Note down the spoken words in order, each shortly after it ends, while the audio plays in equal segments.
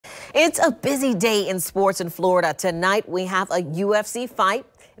It's a busy day in sports in Florida. Tonight we have a UFC fight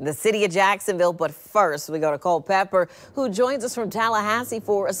in the city of Jacksonville. But first, we go to Cole Pepper, who joins us from Tallahassee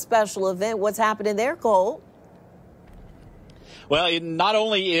for a special event. What's happening there, Cole? Well, it not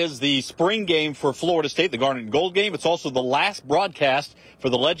only is the spring game for Florida State, the Garnet and Gold game, it's also the last broadcast for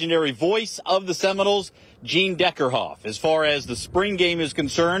the legendary voice of the Seminoles, Gene Deckerhoff. As far as the spring game is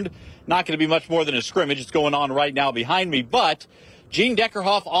concerned, not going to be much more than a scrimmage. It's going on right now behind me, but Gene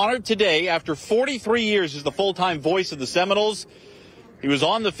Deckerhoff honored today after 43 years as the full-time voice of the Seminoles. He was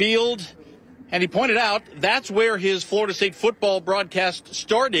on the field, and he pointed out that's where his Florida State football broadcast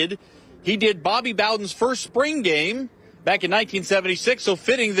started. He did Bobby Bowden's first spring game back in 1976, so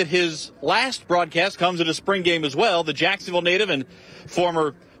fitting that his last broadcast comes at a spring game as well. The Jacksonville native and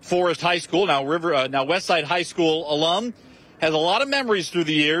former Forest High School, now Westside High School alum, has a lot of memories through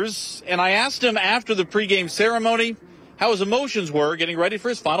the years, and I asked him after the pregame ceremony how his emotions were getting ready for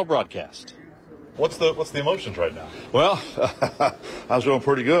his final broadcast. What's the emotions right now? Well, I was doing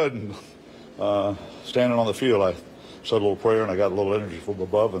pretty good. Standing on the field, I said a little prayer, and I got a little energy from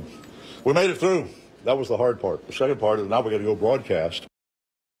above, and we made it through. That was the hard part. The second part is now we got to go broadcast.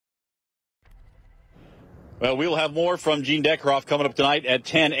 Well, we will have more from Gene Deckerhoff coming up tonight at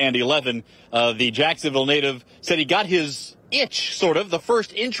 10 and 11. The Jacksonville native said he got his itch, sort of, the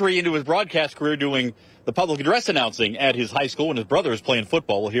first entry into his broadcast career doing the public address announcing at his high school when his brother is playing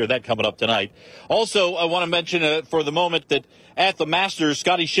football. We'll hear that coming up tonight. Also, I want to mention for the moment that at the Masters,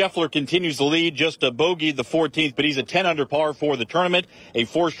 Scotty Scheffler continues the lead, just a bogeyed the 14th, but he's a 10 under par for the tournament, a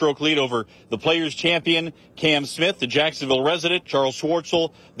 4-stroke lead over the Players champion, Cam Smith, the Jacksonville resident. Charles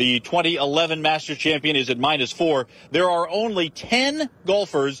Schwartzel, the 2011 Masters champion, is at -4. There are only 10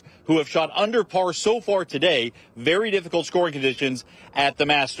 golfers who have shot under par so far today. Very difficult scoring conditions at the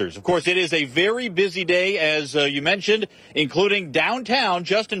Masters. Of course, it is a very busy day, as you mentioned, including downtown.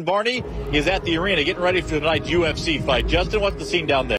 Justin Barney is at the arena getting ready for tonight's UFC fight. Justin, what's the scene down there?